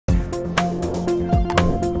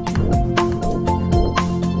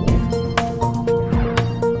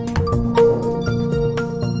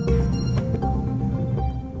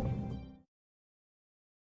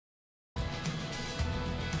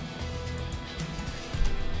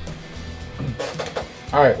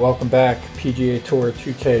Alright, welcome back. PGA Tour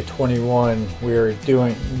 2K21. We're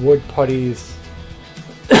doing Woodputty's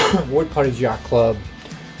Yacht Club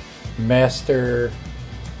Master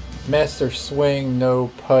Swing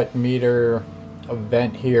No Putt Meter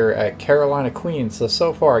event here at Carolina Queens.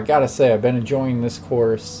 So far I gotta say I've been enjoying this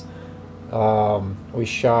course. We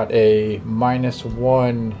shot a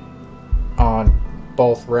 -1 on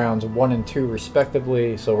both rounds 1 and 2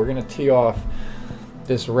 respectively, so we're gonna tee off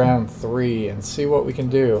this round 3 and see what we can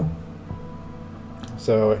do.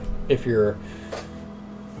 So if you're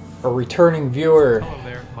a returning viewer,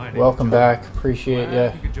 welcome back. Appreciate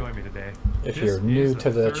you. If you're new to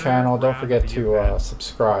the channel, don't forget to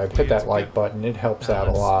subscribe. Hit that like button. It helps out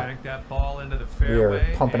a lot. We are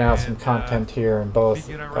pumping out some content here in both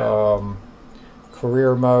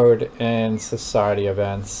career mode and society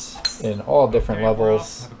events in all different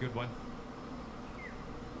levels.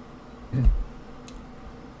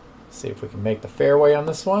 See if we can make the fairway on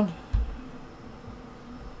this one.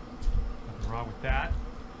 Nothing wrong with that.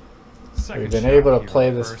 We've been able to play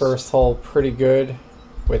this first hole pretty good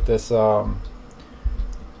with this little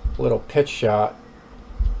pitch shot.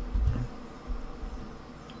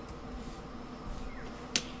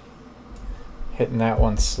 Hitting that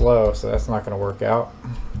one slow, so that's not going to work out.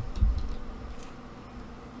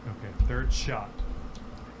 Okay, third shot.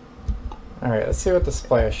 Alright, let's see what the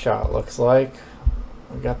splash shot looks like.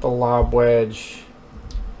 We got the lob wedge.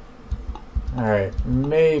 Alright,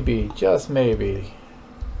 maybe, just maybe,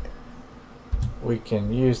 we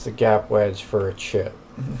can use the gap wedge for a chip.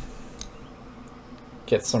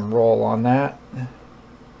 Get some roll on that.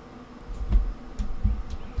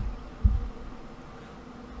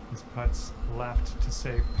 This putt's left to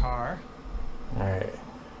save par. Alright,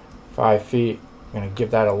 5 feet. I'm going to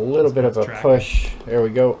give that a little bit of a push. There we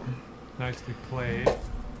go. Nicely played.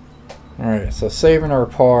 Alright, so saving our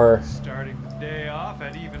par. Starting the day off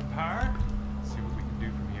at even par. Let's see what we can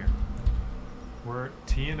do from here. We're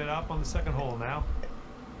teeing it up on the second hole now.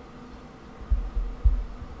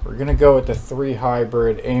 We're going to go with the 3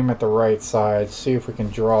 hybrid, aim at the right side, see if we can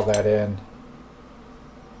draw that in.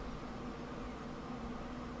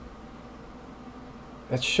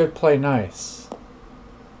 That should play nice.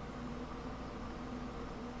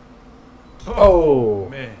 Oh!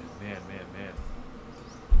 Man.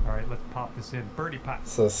 Alright, let's pop this in. Birdie putt.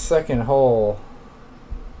 So second hole.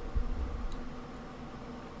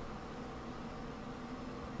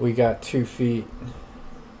 We got 2 feet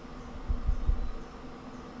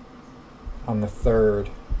on the third.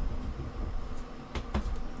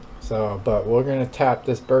 So, but we're going to tap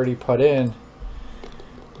this birdie putt in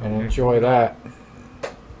and enjoy that.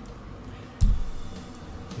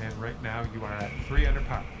 And right now you are at 3 under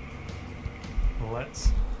par.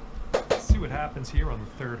 Let's see what happens here on the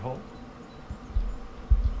third hole.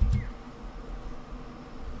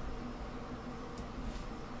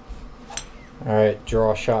 Alright,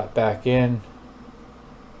 draw shot back in.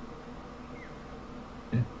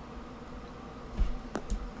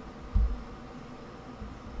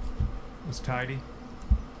 Was tidy.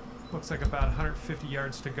 Looks like about 150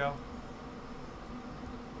 yards to go.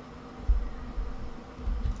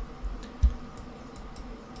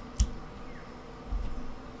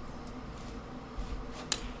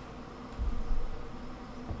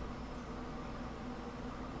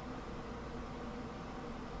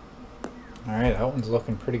 Alright, that one's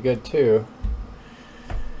looking pretty good too.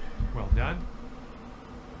 Well done.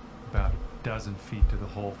 About a dozen feet to the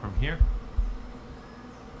hole from here.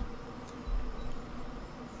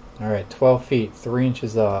 Alright, 12 feet, 3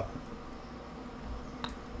 inches up.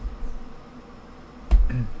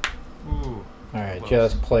 Ooh. Alright,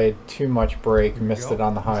 just played too much break, missed it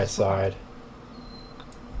on the high side.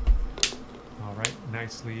 Alright,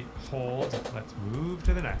 nicely hold. Let's move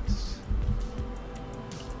to the next.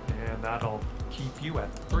 And that'll keep you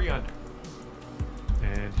at 3 under.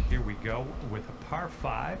 And here we go with a par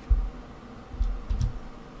 5.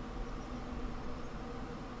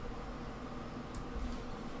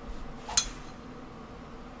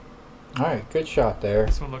 Alright, good shot there.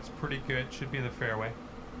 This one looks pretty good. Should be in the fairway.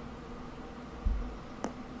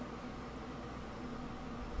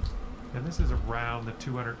 And this is around the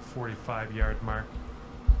 245 yard mark.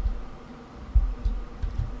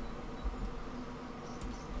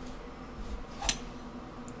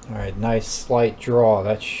 Alright, nice slight draw.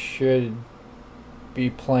 That should be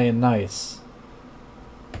playing nice.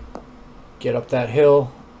 Get up that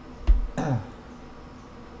hill.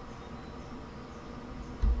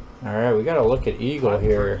 Alright, we gotta look at eagle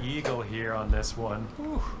here. Eagle here on this one.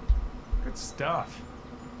 Whew, good stuff.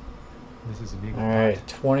 This is an eagle. Alright,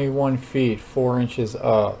 21 feet, 4 inches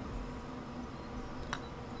up.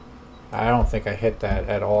 I don't think I hit that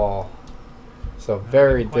at all. So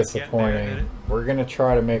very disappointing. We're going to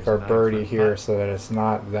try to make our birdie here so that it's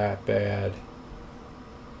not that bad.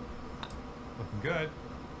 Looking good.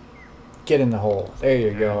 Get in the hole. There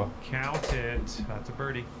you go. Count it. That's a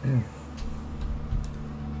birdie.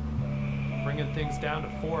 Bringing things down to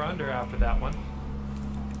 4 under after that one.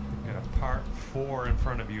 You've got a par 4 in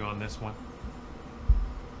front of you on this one.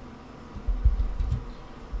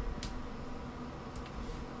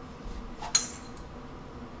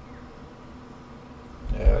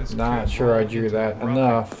 Yeah, not sure I drew that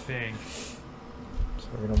enough. So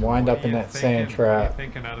we're going to wind up in that sand trap. What are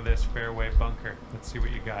you thinking out of this fairway bunker? Let's see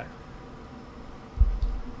what you got.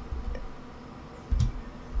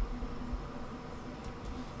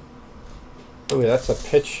 Ooh, that's a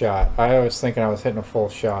pitch shot. I was thinking I was hitting a full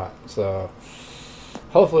shot. So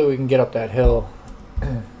hopefully we can get up that hill.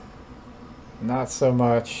 Not so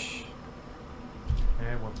much.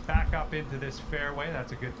 And we're back up into this fairway.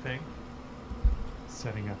 That's a good thing.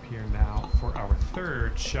 Setting up here now for our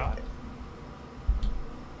 3rd shot.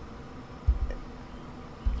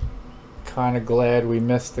 Kind of glad we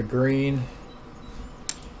missed the green.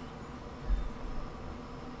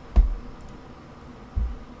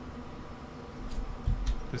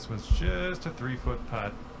 This was just a 3-foot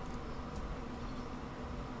putt.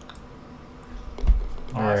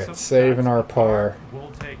 All right, saving our par.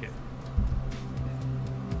 We'll take it.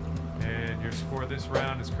 And your score this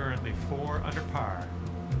round is currently 4 under par.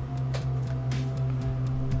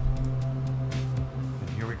 And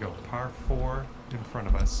here we go, par 4 in front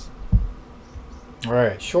of us. All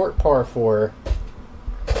right, short par 4.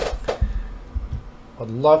 I'd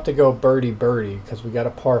love to go birdie because we got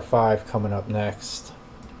a par 5 coming up next.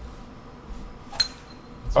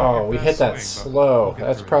 Oh, we hit that slow.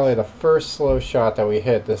 That's probably the first slow shot that we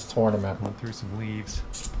hit this tournament. Went through some leaves.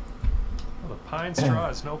 Well, the pine straw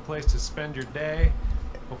is no place to spend your day.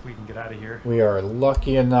 Hopefully we can get out of here. We are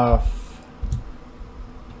lucky enough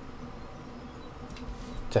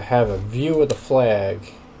to have a view of the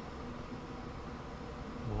flag.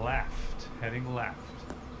 Left, heading left.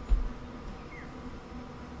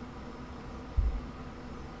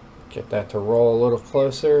 Get that to roll a little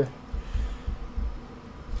closer.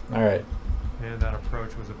 All right. And that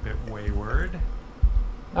approach was a bit wayward.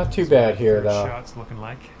 Not too bad here, though. Shots looking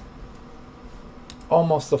like.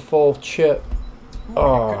 Almost a full chip. Ooh,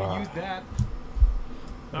 oh, you could have used that.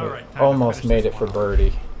 All right. Almost made it for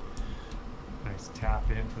birdie. Nice tap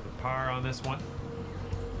in for the par on this one.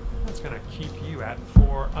 That's going to keep you at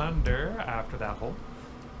 4 under after that hole.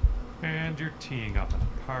 And you're teeing up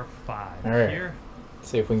at par 5 All right. here. Let's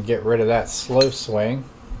see if we can get rid of that slow swing.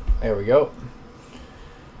 There we go.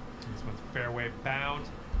 This one's fairway bound.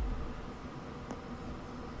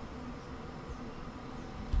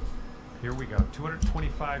 Here we go,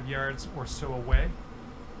 225 yards or so away.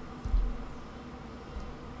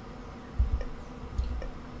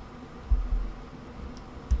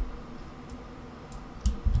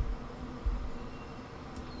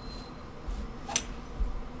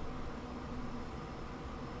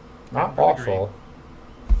 Not awful.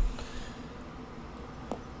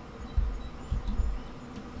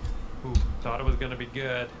 Ooh, thought it was going to be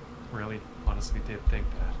good. Really, honestly did think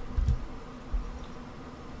that.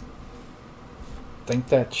 Think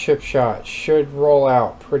that chip shot should roll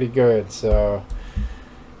out pretty good, so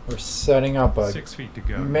we're setting up a 6 feet to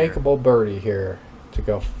go makeable birdie here to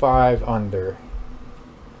go 5 under.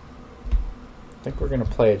 I think we're going to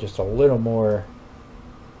play it just a little more.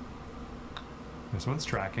 This one's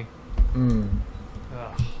tracking.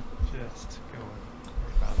 Ugh, just going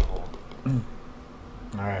right by the hole.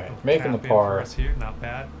 All right, making the par. For us here, not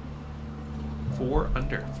bad. 4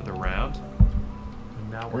 under for the round.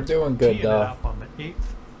 And now we're doing good teeing though. It up on the 8th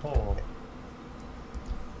hole.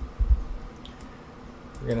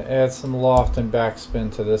 We're gonna add some loft and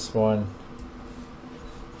backspin to this one.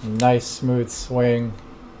 Nice smooth swing.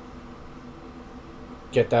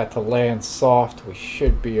 Get that to land soft. We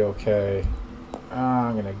should be okay.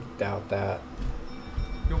 I'm gonna doubt that.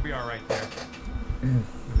 You'll be all right there.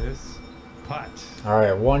 This putt. All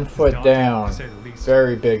right, 1 foot down.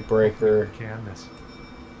 Very big breaker. Can this?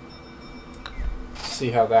 See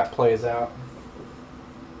how that plays out.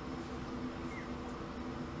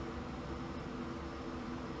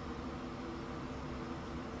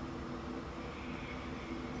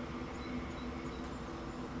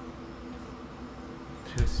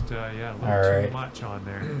 Just yeah, a little too much on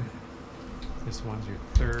there. This one's your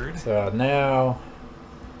 3rd. So now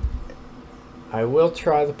I will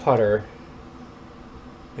try the putter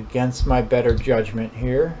against my better judgment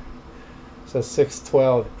here. So 6,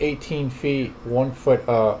 12, 18 feet, 1 foot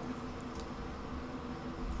up.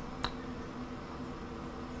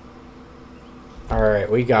 All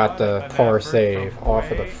right, we got the An par effort save from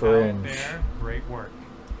off of the way out fringe. there. Great work.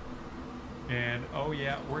 And oh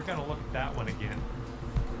yeah, we're gonna look at that one again.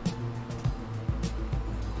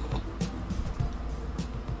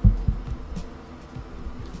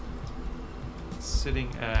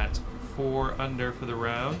 Sitting at 4 under for the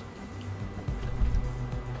round.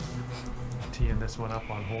 Teeing this one up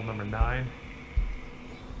on hole number 9.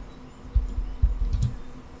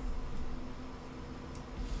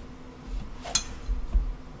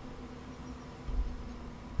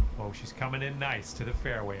 Oh, she's coming in nice to the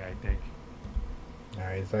fairway, I think. All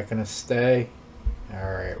right, is that gonna stay? All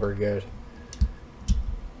right, we're good.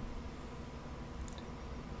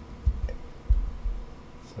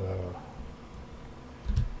 So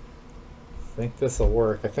I think this will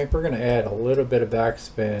work. I think we're gonna add a little bit of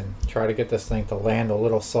backspin, try to get this thing to land a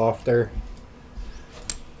little softer.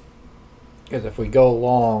 Because if we go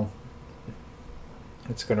long,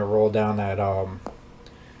 it's gonna roll down that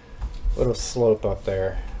little slope up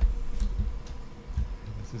there.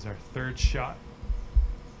 This is our 3rd shot.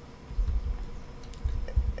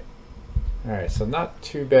 All right, so not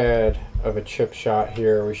too bad of a chip shot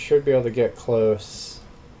here. We should be able to get close,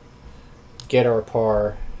 get our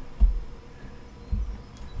par.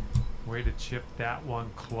 Way to chip that one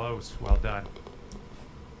close. Well done.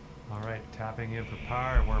 All right, tapping in for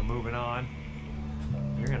par, and we're moving on.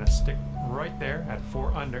 You're going to stick right there at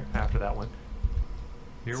 4 under after that one.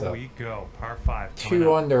 Here So, we go. Par 5.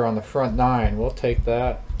 2 under on the front 9. We'll take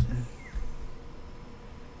that.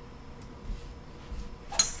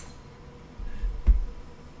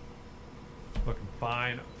 Looking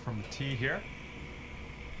fine from the tee here.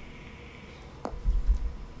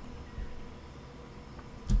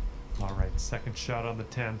 All right, 2nd shot on the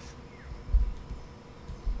 10th.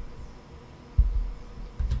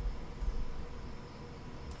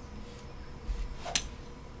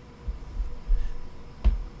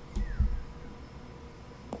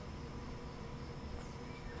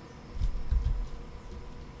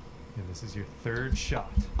 And this is your 3rd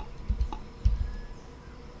shot.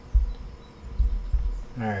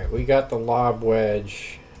 All right, we got the lob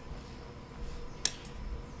wedge.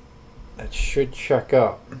 That should check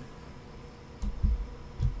up.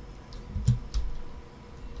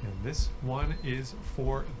 And this one is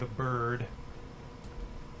for the bird.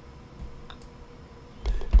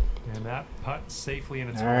 And that putt safely in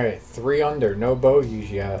its All right, 3 under, no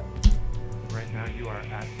bogeys yet. Right now you are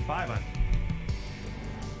at 5 under.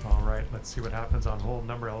 All right, let's see what happens on hole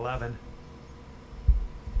number 11.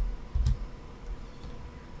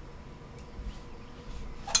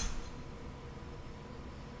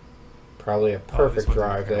 Probably a perfect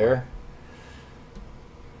drive there.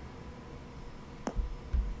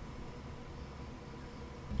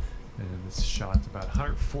 And this shot's about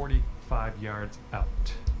 145 yards out.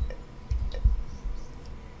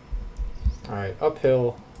 All right,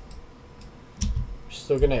 uphill.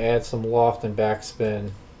 Still gonna add some loft and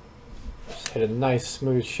backspin. Just hit a nice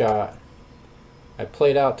smooth shot. I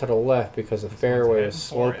played out to the left because the fairway is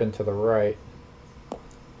sloping to the right.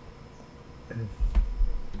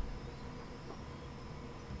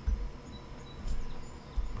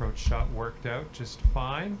 Approach shot worked out just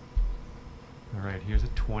fine. All right, here's a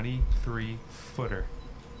 23 footer.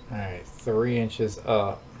 All right, 3 inches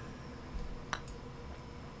up.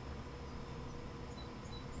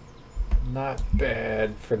 Not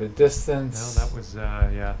bad for the distance. No, that was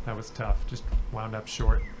yeah, that was tough. Just wound up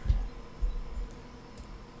short.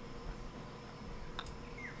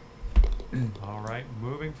 All right,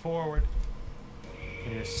 moving forward.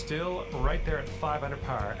 And you're still right there at 5 under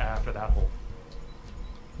par after that hole.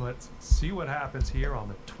 Let's see what happens here on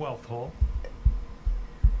the 12th hole.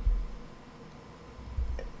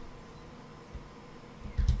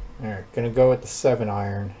 All right, gonna go with the 7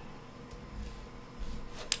 iron.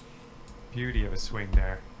 Beauty of a swing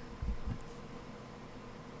there.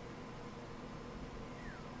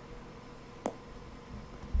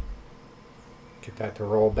 Get that to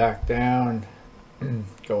roll back down.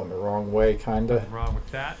 Going the wrong way, kinda. Nothing wrong with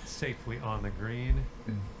that. Safely on the green.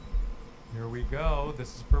 Here we go.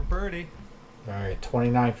 This is for birdie. All right,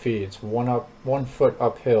 29 feet. It's 1 foot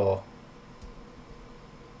uphill.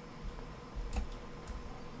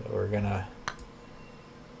 So we're gonna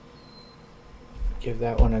give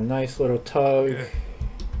that one a nice little tug. Good.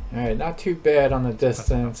 All right, not too bad on the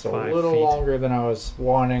distance. A about 5 little feet. longer than I was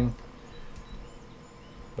wanting,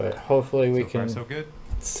 but hopefully we So far, can so good.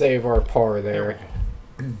 save our par There we there.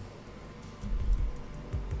 go.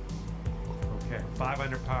 Okay, 5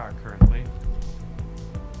 under par currently.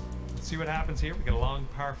 Let's see what happens here. We got a long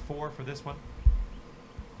par 4 for this one.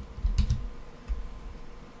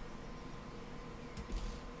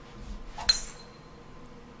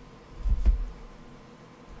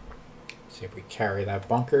 See if we carry that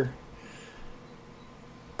bunker.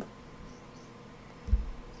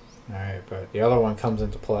 Alright, but the other one comes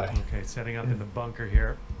into play. Okay, setting up in the bunker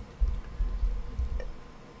here.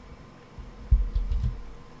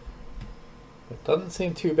 It doesn't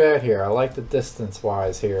seem too bad here. I like the distance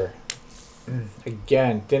wise here.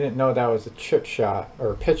 Again, didn't know that was a chip shot or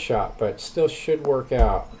a pitch shot, but still should work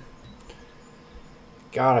out.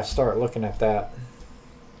 Gotta start looking at that.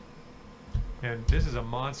 And this is a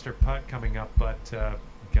monster putt coming up, but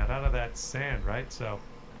got out of that sand, right? So,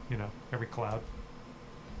 you know, every cloud.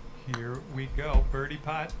 Here we go, birdie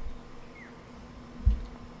putt.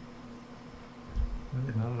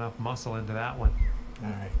 Not enough muscle into that one.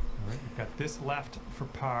 All right. All right, we've got this left for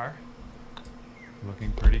par.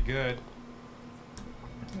 Looking pretty good.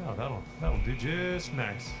 Oh, that'll do just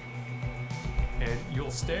nice. And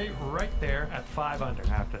you'll stay right there at 5 under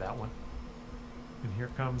after that one. And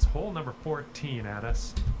here comes hole number 14 at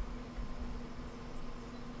us.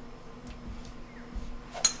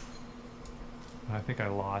 I think I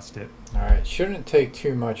lost it. All right, shouldn't take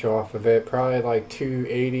too much off of it. Probably like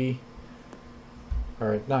 280. All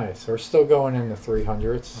right, nice. We're still going in the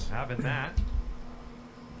 300s. I'm having that.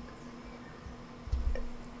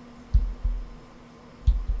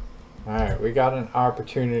 All right, we got an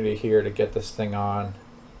opportunity here to get this thing on.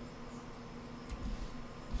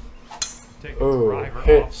 Oh,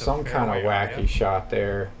 hit some kind of wacky shot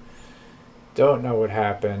there. Don't know what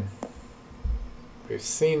happened. We've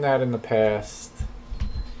seen that in the past.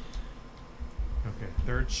 Okay,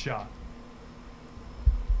 third shot.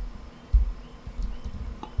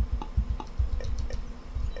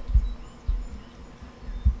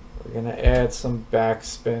 We're gonna add some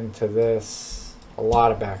backspin to this. A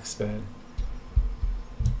lot of backspin.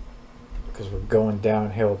 Because we're going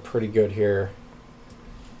downhill pretty good here.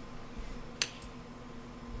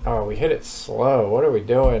 Oh, we hit it slow. What are we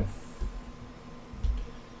doing?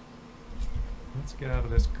 Let's get out of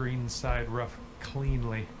this green side rough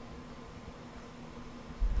cleanly.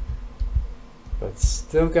 But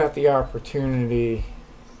still got the opportunity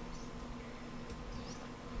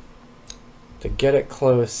to get it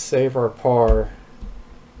close, save our par.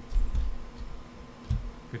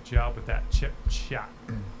 Good job with that chip shot.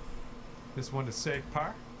 This one to save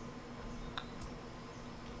par.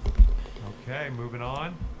 Okay, moving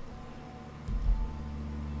on.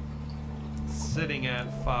 Sitting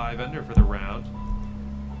at 5 under for the round.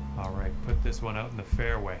 All right, put this one out in the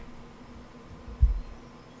fairway.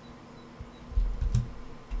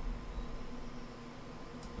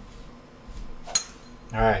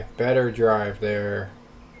 All right, better drive there.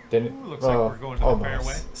 Didn't. Ooh, looks like we're going to the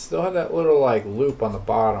fairway. Still have that little like loop on the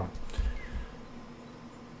bottom.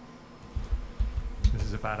 This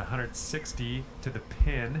is about 160 to the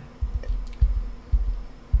pin.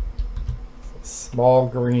 Small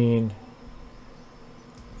green.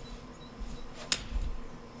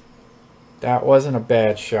 That wasn't a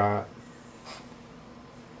bad shot.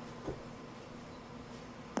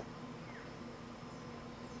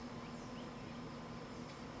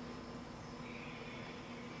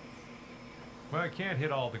 Well, I can't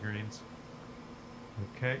hit all the greens.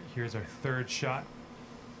 Okay, here's our third shot.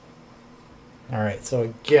 All right, so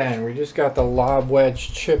again, we just got the lob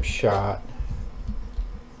wedge chip shot.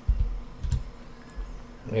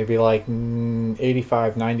 Maybe like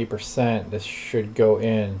 85, 90%. This should go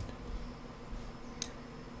in.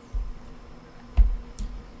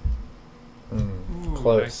 Ooh,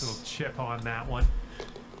 close. Nice little chip on that one.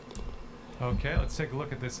 Okay, let's take a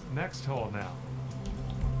look at this next hole now.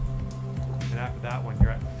 And after that one,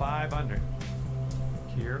 you're at 5 under.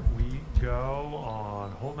 Here we go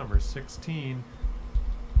on hole number 16.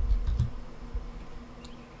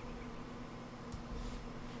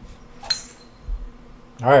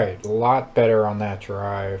 All right, a lot better on that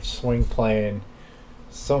drive. Swing plane,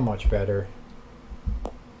 so much better.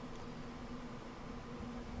 It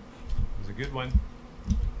was a good one.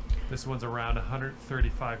 This one's around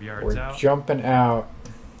 135 yards We're out. jumping out.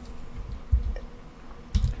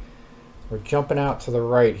 We're jumping out to the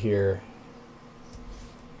right here.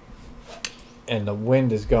 And the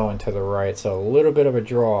wind is going to the right, so a little bit of a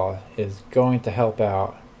draw is going to help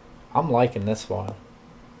out. I'm liking this one.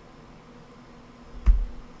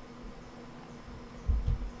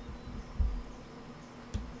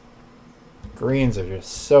 Greens are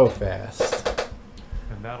just so fast.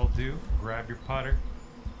 And that'll do. Grab your putter.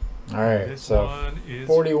 All right, This so one is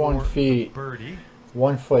 41 for feet, birdie.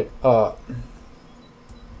 1 foot up.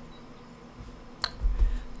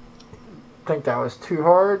 Think that was too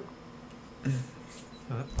hard.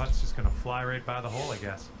 That putt's just going to fly right by the hole, I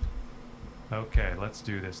guess. Okay, let's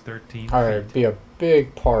do this. 13 All right, feet. be a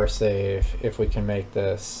big par save if we can make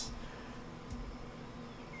this.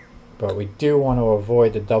 but we do want to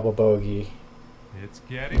avoid the double bogey. It's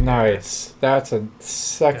getting nice. That's a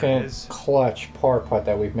second is. clutch par putt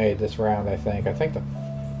that we've made this round, I think. I think the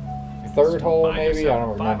third hole, maybe? I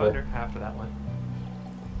don't remember. 5 under after that one.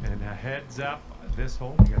 And a heads up this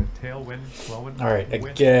hole. We got a tailwind flowing. All right,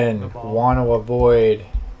 again, want to avoid.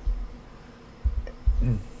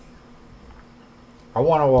 I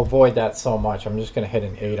want to avoid that so much. I'm just going to hit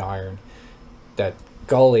an 8-iron. That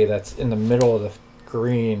gully that's in the middle of the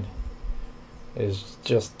green is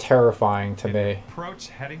just terrifying to me. Approach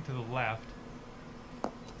heading to the left.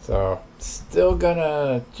 So, still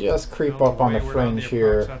gonna just creep up on the fringe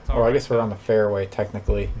here. Oh, I guess we're on the fairway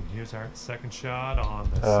technically. And here's our second shot on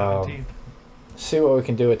the 17th. See what we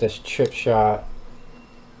can do with this chip shot.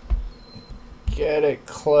 Get it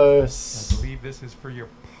close. I believe this is for your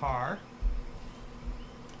par.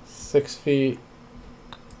 6 feet.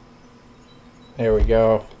 There we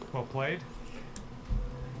go. Well played.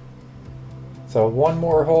 So one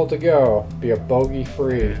more hole to go. Be a bogey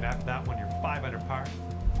free. And after that one, you're 5 under par.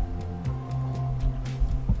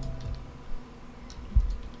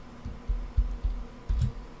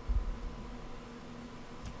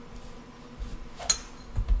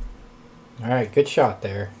 All right, good shot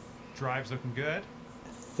there. Drive's looking good.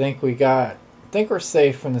 Think we're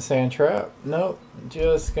safe from the sand trap. Nope,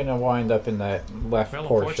 just gonna wind up in that left Well,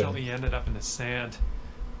 portion. unfortunately, you ended up in the sand.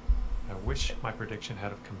 I wish my prediction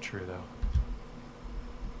had have come true, though.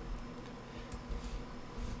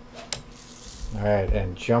 All right,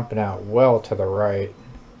 and jumping out well to the right.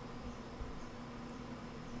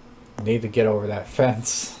 Need to get over that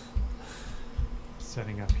fence.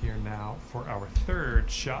 Setting up here now for our third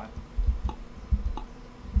shot.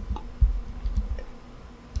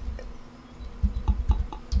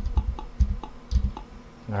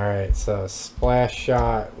 All right, so splash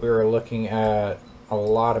shot. We were looking at a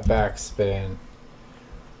lot of backspin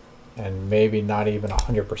and maybe not even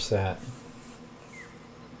 100%.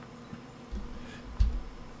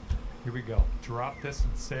 Here we go. Drop this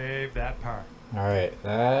and save that par. All right,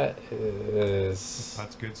 that is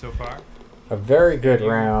That's good so far. a very good You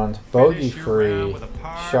round. Bogey finish your free. round with a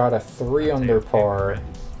par. Shot a 3 That's under a par.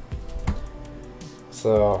 pin.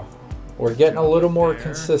 So we're getting a little more There,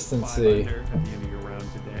 consistency. 5 under at the end of your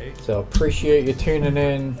round today. So appreciate you tuning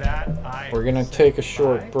in. That I We're gonna say take a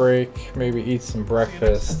short bye. break, maybe eat some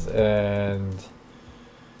breakfast, and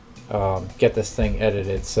get this thing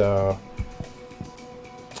edited. So,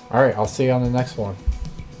 all right, I'll see you on the next one.